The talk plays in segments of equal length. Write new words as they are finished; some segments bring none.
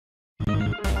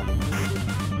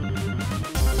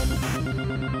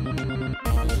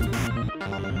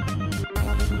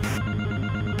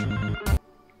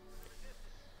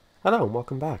Hello and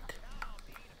welcome back.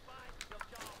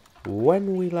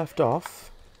 When we left off...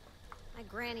 My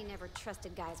granny never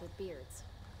trusted guys with beards.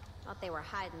 Thought they were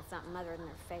hiding something other than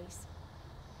their face.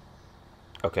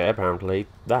 Okay, apparently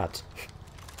that.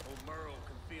 Old Merle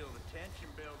can feel the tension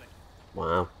building.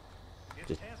 Wow. It's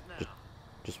Just, tense now. just,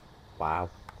 just,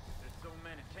 wow. There's so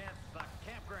many tents, it's like a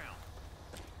campground.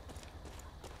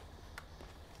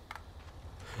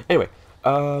 Anyway,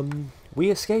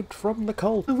 we escaped from the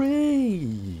cult.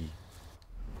 Hooray!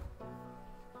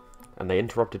 And they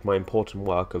interrupted my important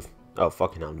work of... Oh,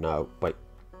 fucking hell, no. Wait.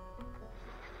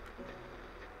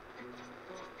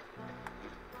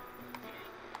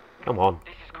 Come on.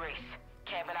 This is Grace,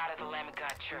 camping out at the Lamb of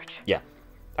God Church. Yeah.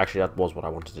 Actually, that was what I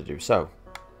wanted to do. So,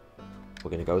 we're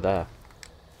going to go there.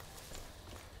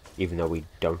 Even though we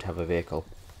don't have a vehicle.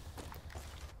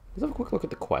 Let's have a quick look at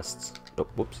the quests. Oh,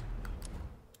 whoops.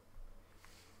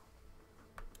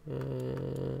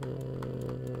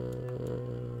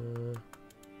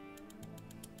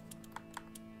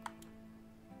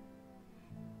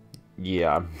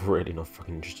 Yeah, I'm really not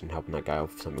fucking interested in helping that guy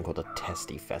with something called a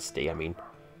testy festy. I mean,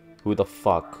 who the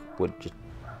fuck would just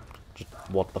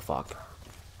what the fuck?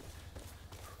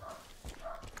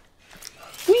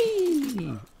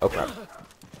 Whee! Oh crap.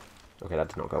 Okay, that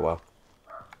did not go well.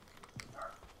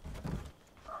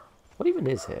 What even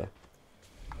is here?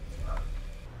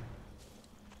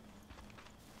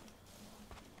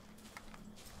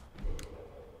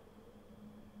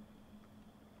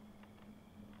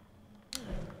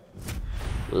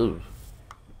 Ooh.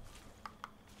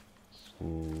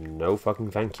 No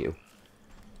fucking thank you.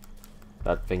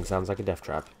 That thing sounds like a death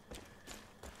trap.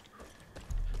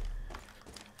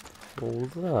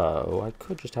 Although, I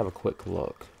could just have a quick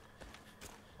look.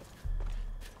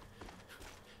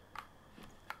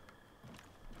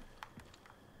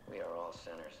 We are all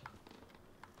sinners.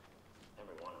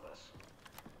 Every one of us.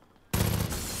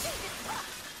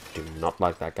 Do not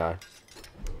like that guy.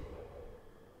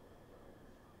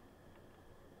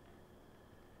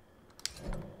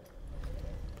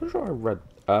 Pretty sure I read...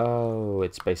 Oh,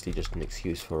 it's basically just an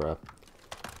excuse for a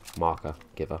marker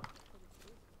giver.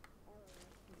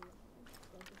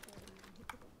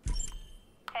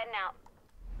 Heading out.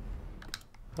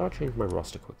 I'll change my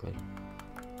roster quickly.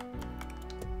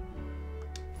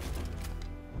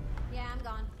 Yeah, I'm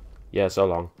gone. Yeah, so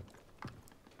long.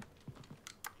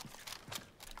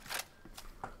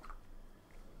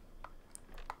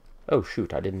 Oh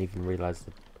shoot, I didn't even realize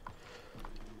that.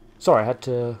 Sorry, I had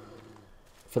to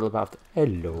fiddle about.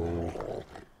 Hello.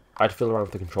 I had to fiddle around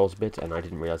with the controls a bit, and I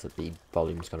didn't realize that the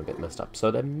volume's gone a bit messed up. So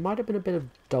there might have been a bit of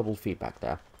double feedback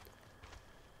there.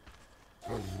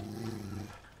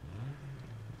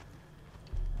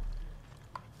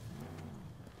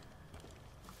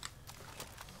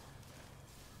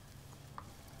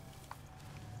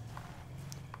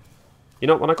 You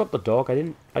know, when I got the dog, I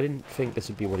didn't think this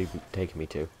would be what he'd be taking me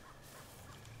to.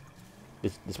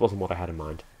 This wasn't what I had in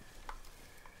mind.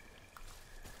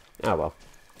 Ah well.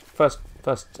 First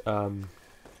bit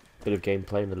of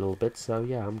gameplay in a little bit, so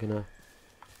yeah, I'm just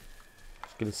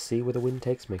gonna see where the wind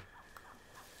takes me.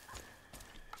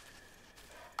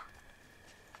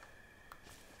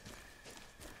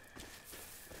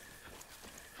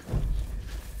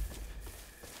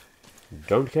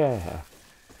 Don't care.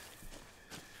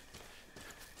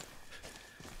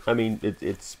 I mean,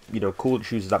 it's, you know, cool it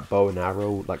chooses that bow and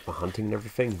arrow, like, for hunting and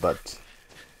everything, but...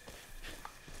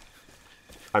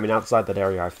 I mean, outside that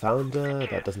area I found,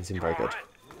 that doesn't seem very good.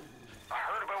 I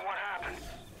heard about what happened.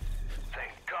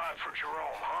 Thank God for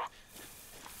Jerome, huh?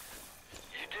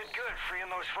 You did good freeing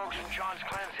those folks from John's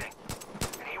cleansing.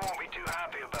 And he won't be too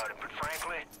happy about it, but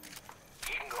frankly,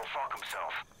 he can go fuck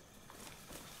himself.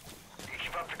 You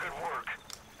keep up the good work.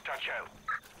 Touch out.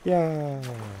 Yeah.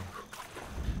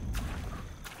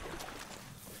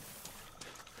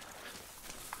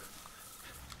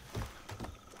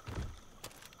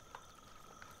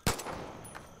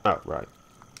 Oh, right.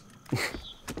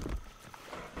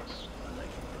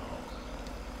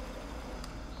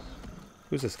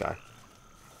 Who's this guy?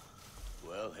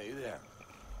 Well, hey there.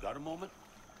 Got a moment?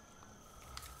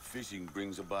 Fishing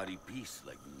brings a body peace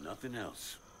like nothing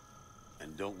else.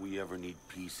 And don't we ever need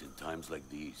peace in times like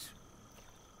these?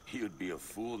 You'd be a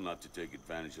fool not to take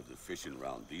advantage of the fishing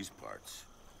around these parts.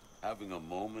 Having a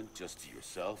moment just to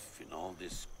yourself in all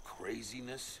this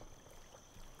craziness?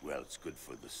 Well, it's good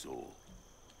for the soul.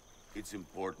 It's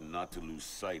important not to lose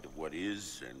sight of what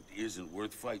is and isn't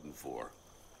worth fighting for.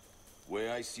 Way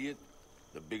I see it,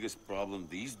 the biggest problem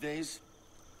these days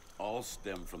all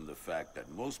stem from the fact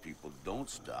that most people don't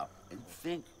stop and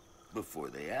think before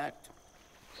they act.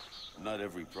 Not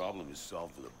every problem is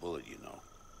solved with a bullet, you know.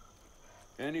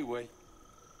 Anyway,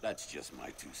 that's just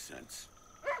my 2 cents.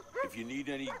 If you need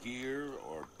any gear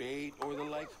or bait or the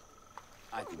like,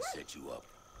 I can set you up.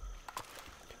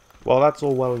 Well, that's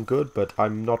all well and good, but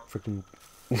I'm not freaking...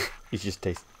 He's just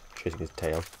chasing his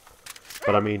tail.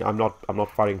 But I mean, I'm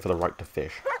not fighting for the right to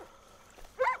fish.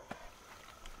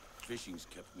 Fishing's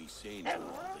kept me sane through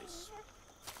all this.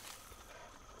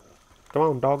 Come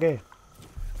on, doggy.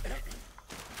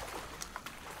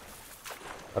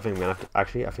 I think I'm gonna have to...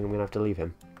 Actually, I think I'm gonna have to leave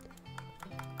him.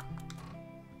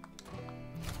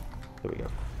 There we go.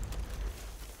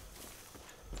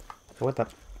 Oh, what the...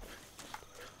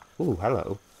 Ooh,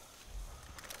 hello.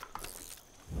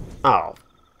 Oh.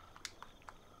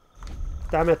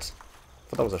 Damn it. I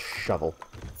thought that was a shovel.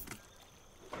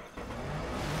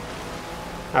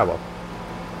 Oh well.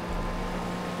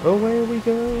 Away we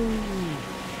go.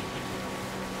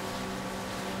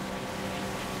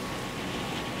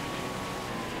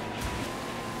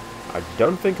 I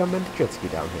don't think I'm meant to jet ski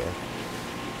down here.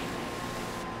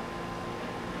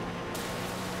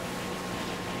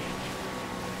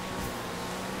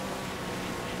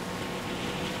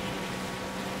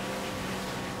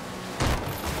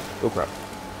 Oh crap.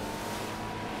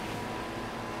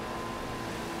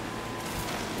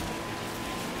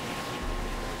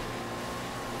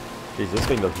 Jeez, this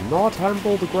thing does not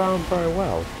handle the ground very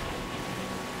well.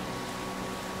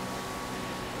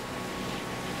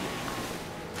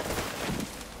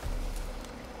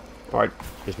 Alright,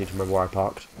 just need to remember where I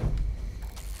parked.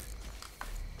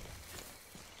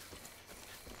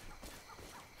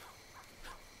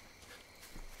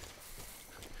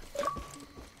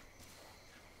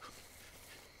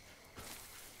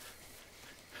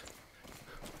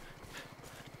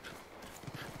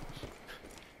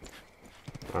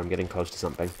 I'm getting close to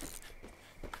something. I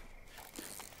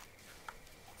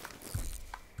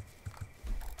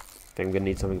think I'm gonna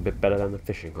need something a bit better than the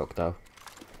fishing hook, though.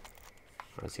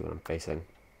 Let's see what I'm facing.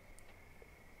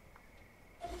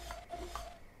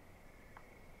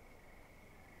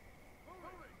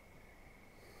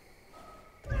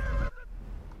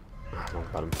 Ah, wrong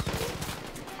button.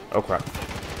 Oh crap.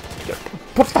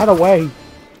 Put that away!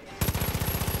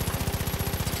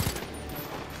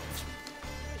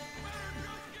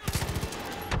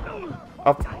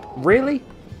 Oh, really?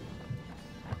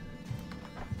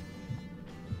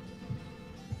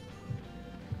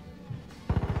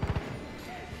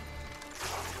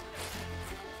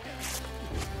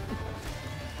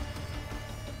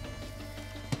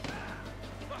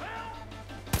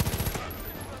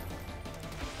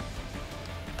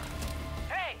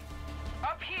 Hey!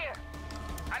 Up here!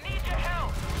 I need your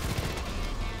help!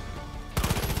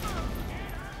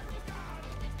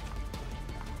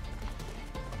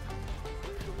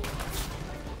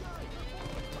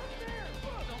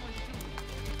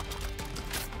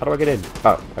 How do I get in?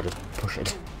 Oh, I just push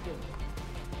it.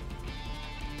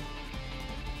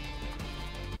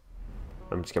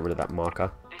 Let me just get rid of that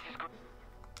marker.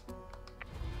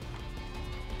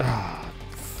 Ah,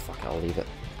 fuck, I'll leave it.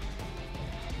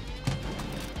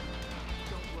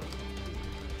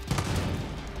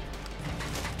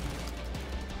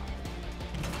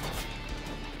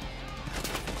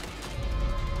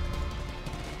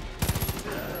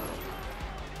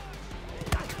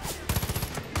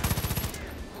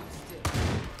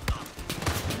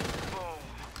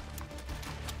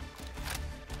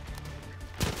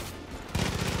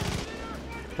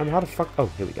 I mean, how the fuck? Oh,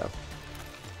 here we go.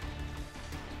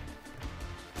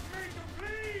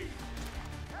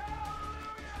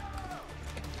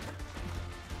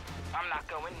 I'm not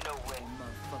going nowhere,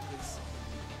 motherfuckers.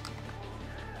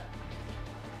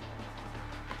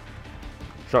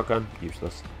 Shotgun,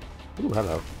 useless. Ooh,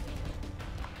 hello.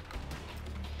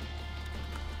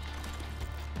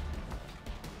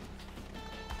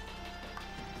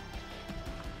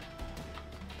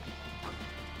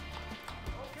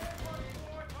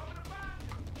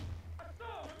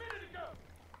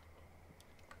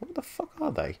 What the fuck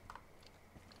are they?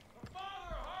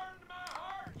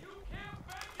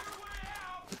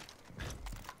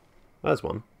 There's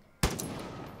one. I'm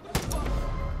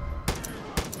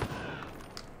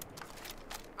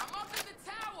up in the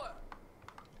tower.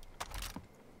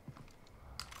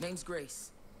 Name's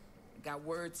Grace. I got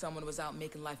word someone was out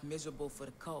making life miserable for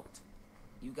the cult.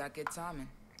 You got good timing.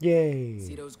 Yay!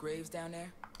 See those graves down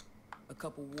there? A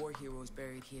couple war heroes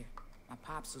buried here. My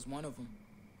pops was one of them.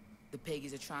 The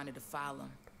Peggies are trying to defile them.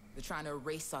 They're trying to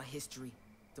erase our history,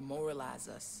 demoralize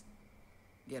us,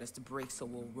 get us to break so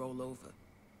we'll roll over.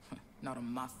 Not on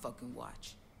my fucking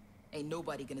watch. Ain't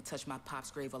nobody gonna touch my pop's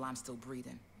grave while I'm still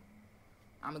breathing.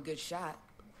 I'm a good shot,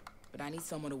 but I need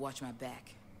someone to watch my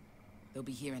back. They'll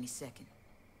be here any second.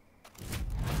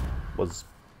 Was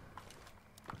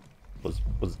is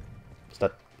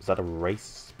that a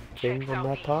race thing on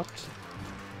their part?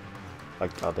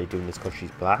 Like, are they doing this because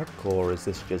she's black, or is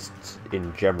this just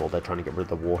in general they're trying to get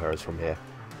rid of the war heroes from here?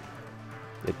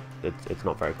 It's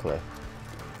not very clear.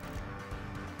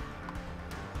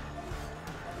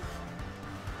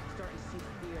 Starting to see the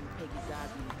fear in the Peggy's eyes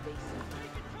when you face them.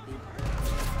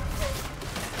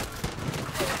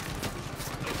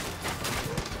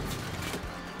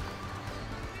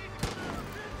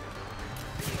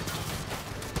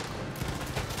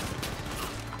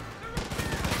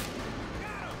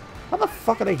 How the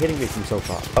fuck are they hitting me from so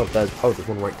far? Oh, there's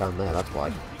one right down there, that's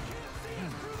why.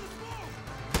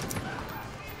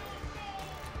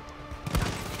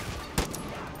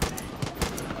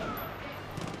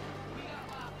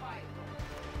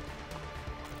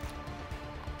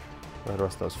 Where are the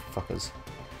rest of those fuckers?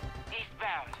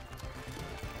 Eastbound.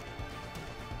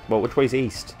 Well, which way's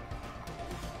east?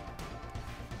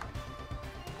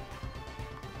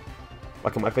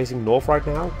 Like, am I facing north right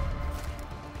now?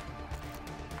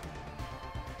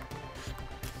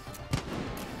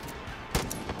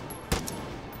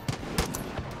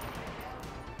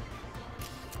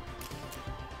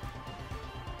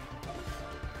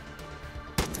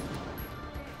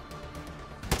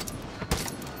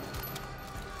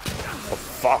 Oh,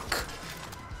 fuck.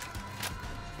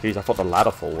 Jeez, I thought the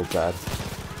ladder fall was bad.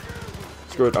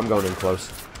 Screw it, I'm going in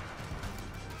close.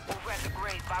 Over at the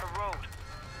grave by the road.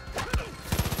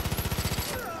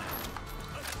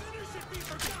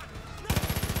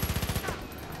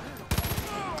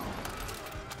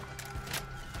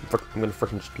 I'm gonna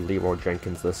frickin' just Leroy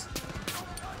Jenkins this.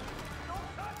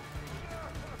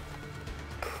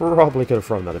 Probably could have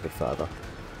thrown that a bit further.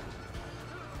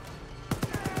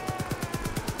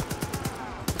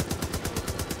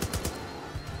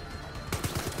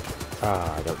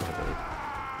 Ah, I don't have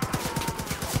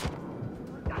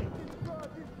any.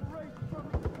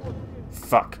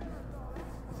 Fuck.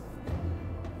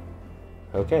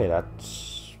 Okay, that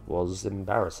was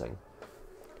embarrassing.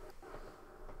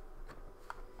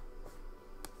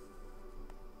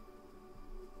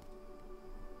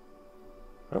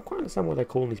 I don't quite understand why they're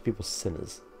calling these people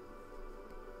sinners.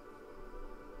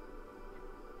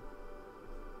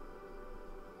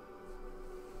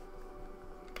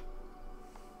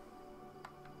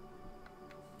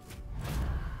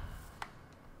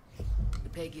 The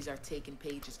Peggies are taking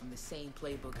pages from the same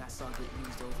playbook I saw get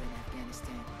used over in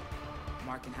Afghanistan.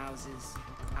 Marking houses,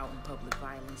 out in public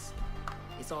violence.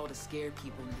 It's all to scare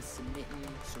people into submitting,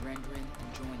 surrendering,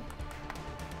 and joining.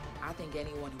 I think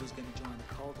anyone who was going to join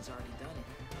the cult has already done it.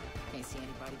 Can't see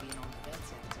anybody being on the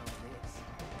fence after all this.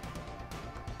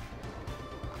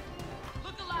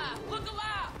 Look alive! Look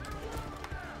alive!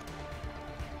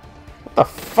 What the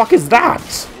fuck is that?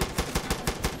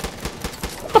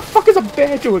 What the fuck is a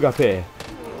bear doing up here?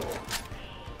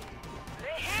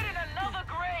 They hid in another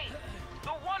grave. The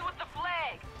one with the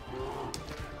flag.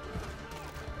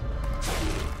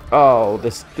 Oh,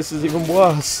 this is even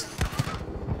worse.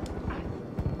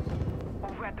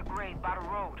 Over at the grave by the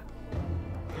road.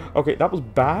 Okay, that was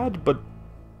bad, but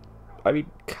I mean,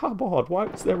 come on, why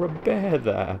was there a bear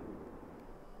there?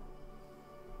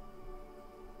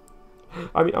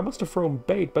 I mean, I must have thrown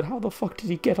bait, but how the fuck did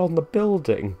he get on the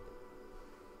building?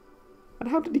 And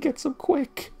how did he get so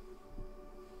quick?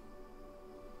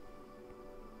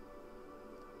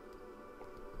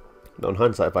 No, in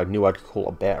hindsight, if I knew I'd call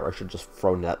a bear, I should just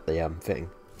thrown at the thing.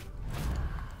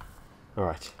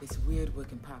 Alright. It's weird what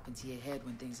can pop into your head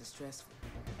when things are stressful.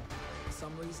 For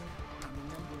some reason, I'm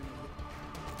remembering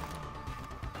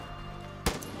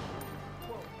it.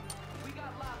 Whoa, we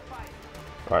got live fire.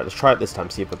 Alright, let's try it this time,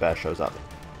 see if a bear shows up.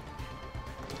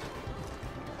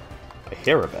 I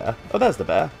hear a bear. Oh, there's the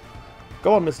bear.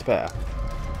 Go on, Mr. Bear.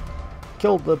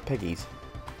 Kill the piggies.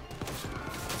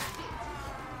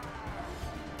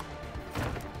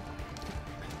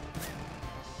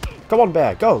 Come on,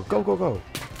 bear. Go, go, go, go.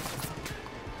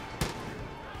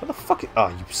 What the fuck? Oh,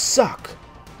 you suck.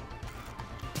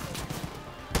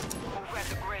 Over at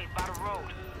the grave by the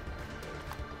road.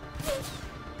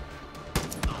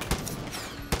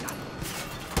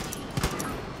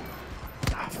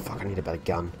 Ah, fuck, I need a better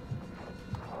gun.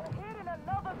 They're hid in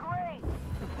another grave.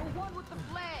 The one with the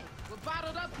flag. We're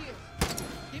bottled up here.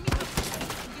 Give me the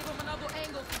and give him another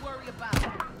angle to worry about.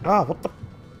 Ah, what the?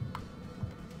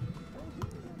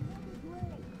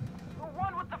 The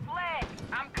one with the flag.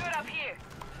 I'm good up here.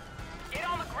 Get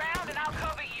on the ground and I'll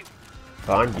cover you.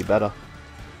 Fine, you better.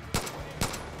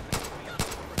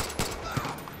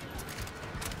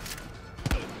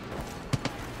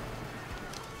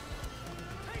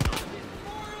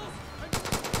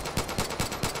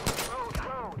 Road,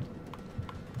 road.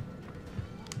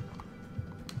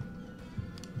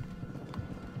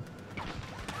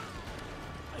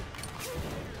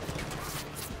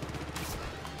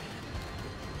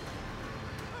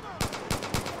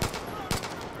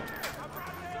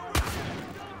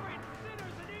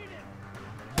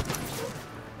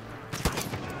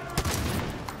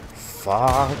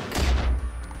 fuck?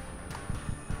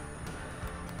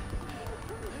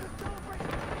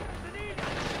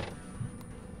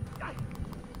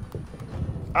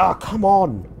 Ah, come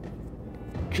on!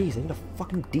 Jeez, I need a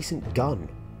fucking decent gun.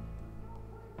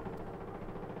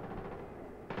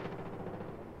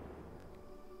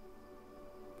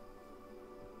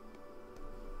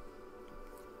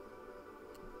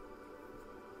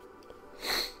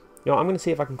 You know, I'm going to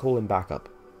see if I can call him back up.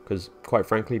 Because, quite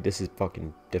frankly, this is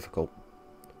fucking difficult.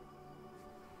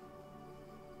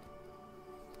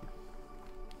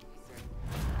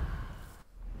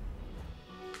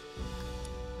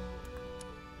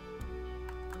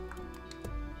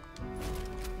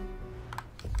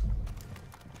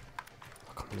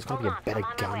 Oh, come on, there's got to be a better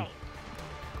gun.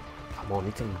 Come on,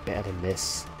 need something better than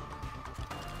this.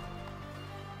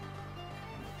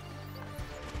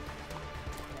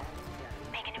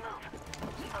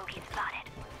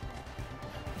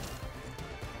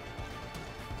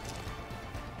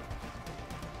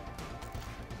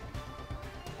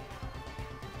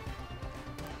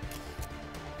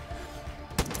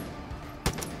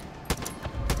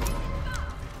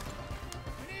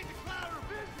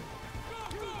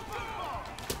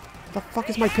 The fuck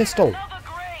is my pistol?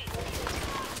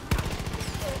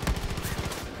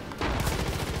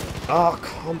 Oh,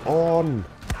 come on.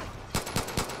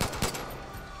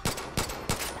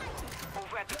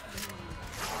 Over at the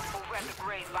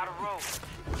grave by the road.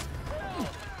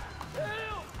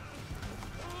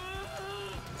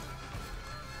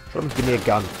 Try to give me a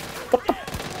gun. What the?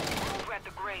 Over at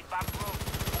the grave by the road.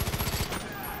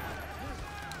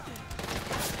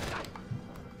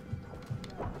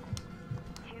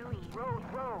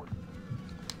 Road.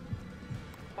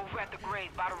 Over at the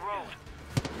grave by the road.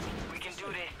 We can do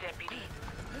this, deputy.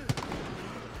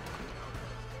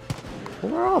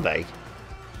 Where are they?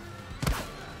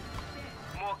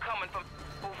 More coming from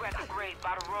over at the grave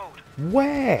by the road.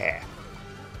 Where?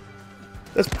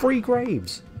 There's 3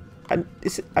 graves. And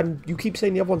you keep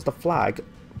saying the other one's the flag.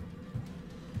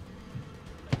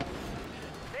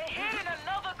 They're hitting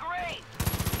another grave.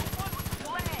 The one with the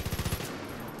flag.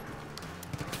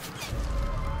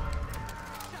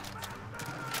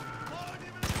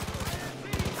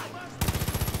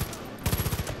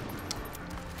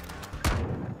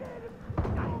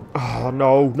 Oh,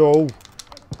 no, no.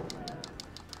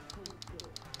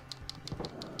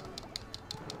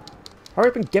 Hurry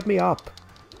up and get me up.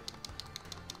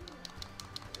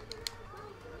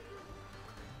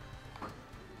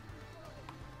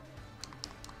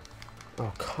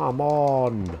 Oh, come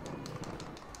on.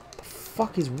 The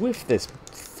fuck is with this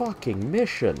fucking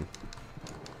mission?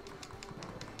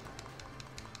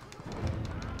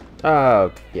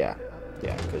 Oh, yeah.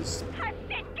 Yeah, because...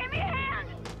 Give me a hand.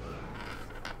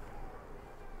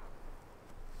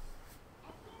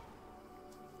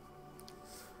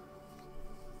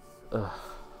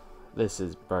 This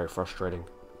is very frustrating.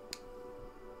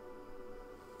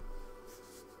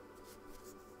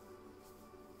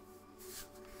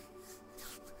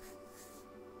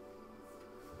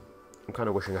 I'm kind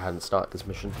of wishing I hadn't started this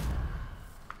mission.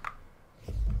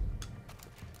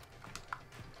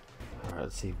 Alright,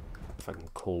 let's see if I can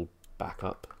call back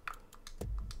up.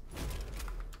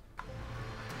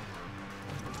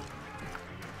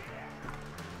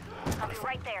 I'll be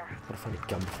right there. I've got to find a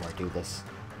gun before I do this.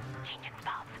 Changing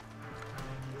spots.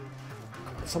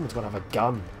 Come on, someone's got to have a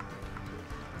gun.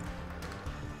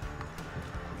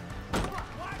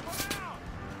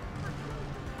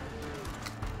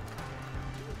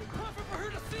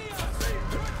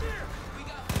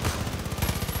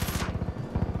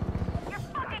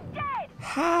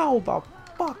 How the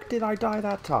fuck did I die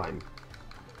that time?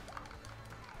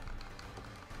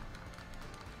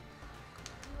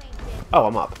 Oh,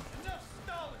 I'm up.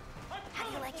 How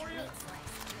do you like your meat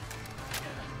slice?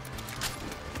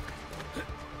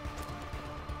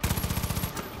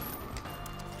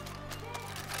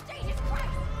 Jesus Christ!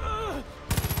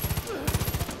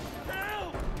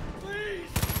 Help! Please!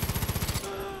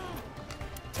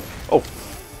 Oh.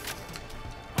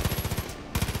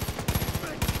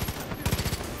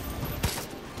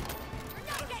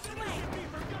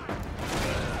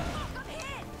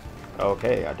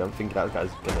 Okay, I don't think that guy's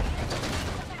gonna...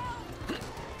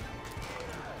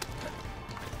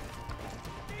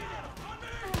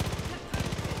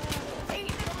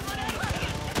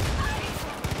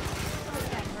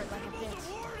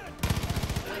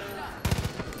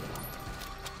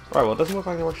 Right, well, it doesn't look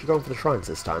like they're actually going for the shrines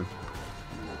this time.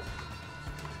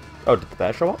 Oh, did the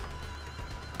bear show up?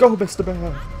 Go, Mr.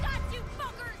 Bear!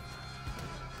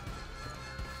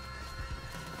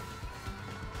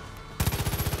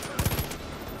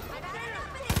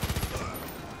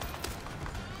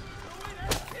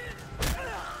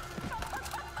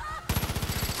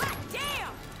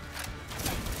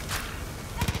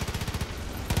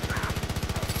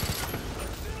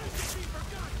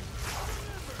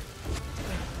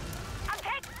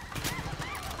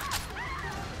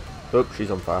 Oh,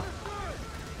 she's on fire.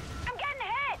 I'm getting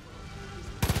hit!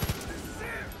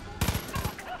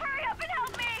 Hurry up and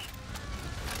help me!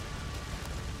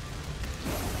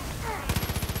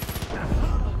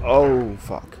 Oh,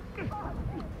 fuck.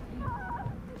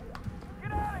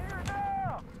 Get out of here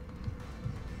now!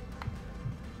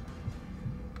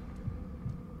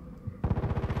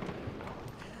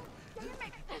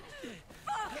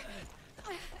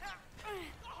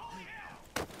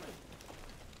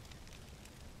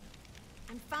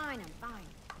 I'm fine, I'm fine.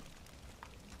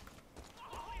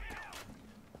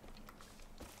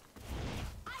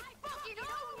 I fucking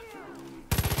own you!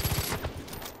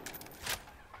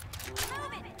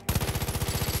 Move it!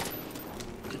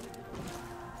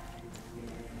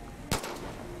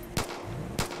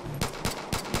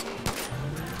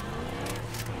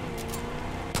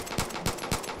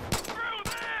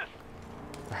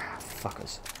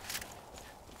 Fuckers.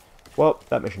 Well,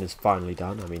 that mission is finally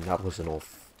done. I mean, that was a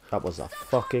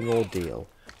fucking ordeal.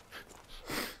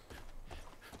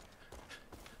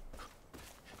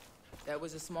 That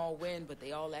was a small win, but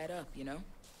they all add up, you know?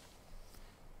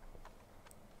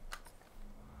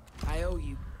 I owe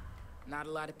you. Not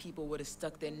a lot of people would have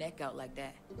stuck their neck out like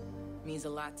that. Means a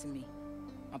lot to me.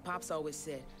 My pops always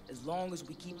said, as long as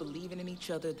we keep believing in each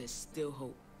other, there's still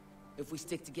hope. If we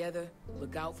stick together,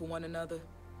 look out for one another,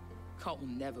 cult will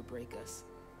never break us.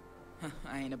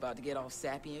 I ain't about to get all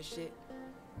sappy and shit,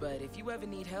 but if you ever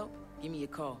need help, give me a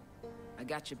call. I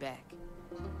got your back.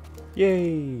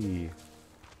 Yay!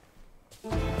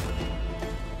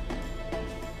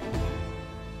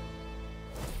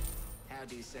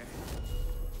 Howdy, sir.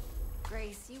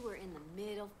 Grace, you were in the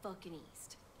Middle fucking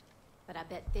East. But I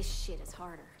bet this shit is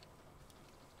harder.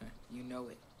 You know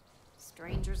it.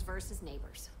 Strangers versus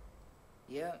neighbors.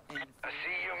 Yeah, and I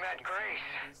see you met Grace.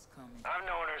 is coming. I've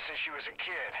known her since she was a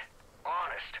kid.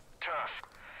 Honest, tough.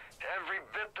 Every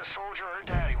bit the soldier her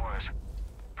daddy was.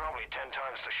 Probably 10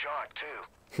 times the shot, too.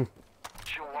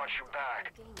 She'll watch your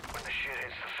back when the shit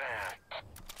hits the fan.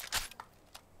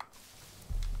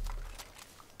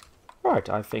 Right,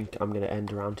 I think I'm going to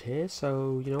end around here,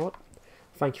 so you know what?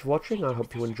 Thank you for watching, I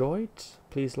hope you enjoyed.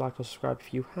 Please like or subscribe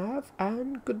if you have,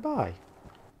 and goodbye.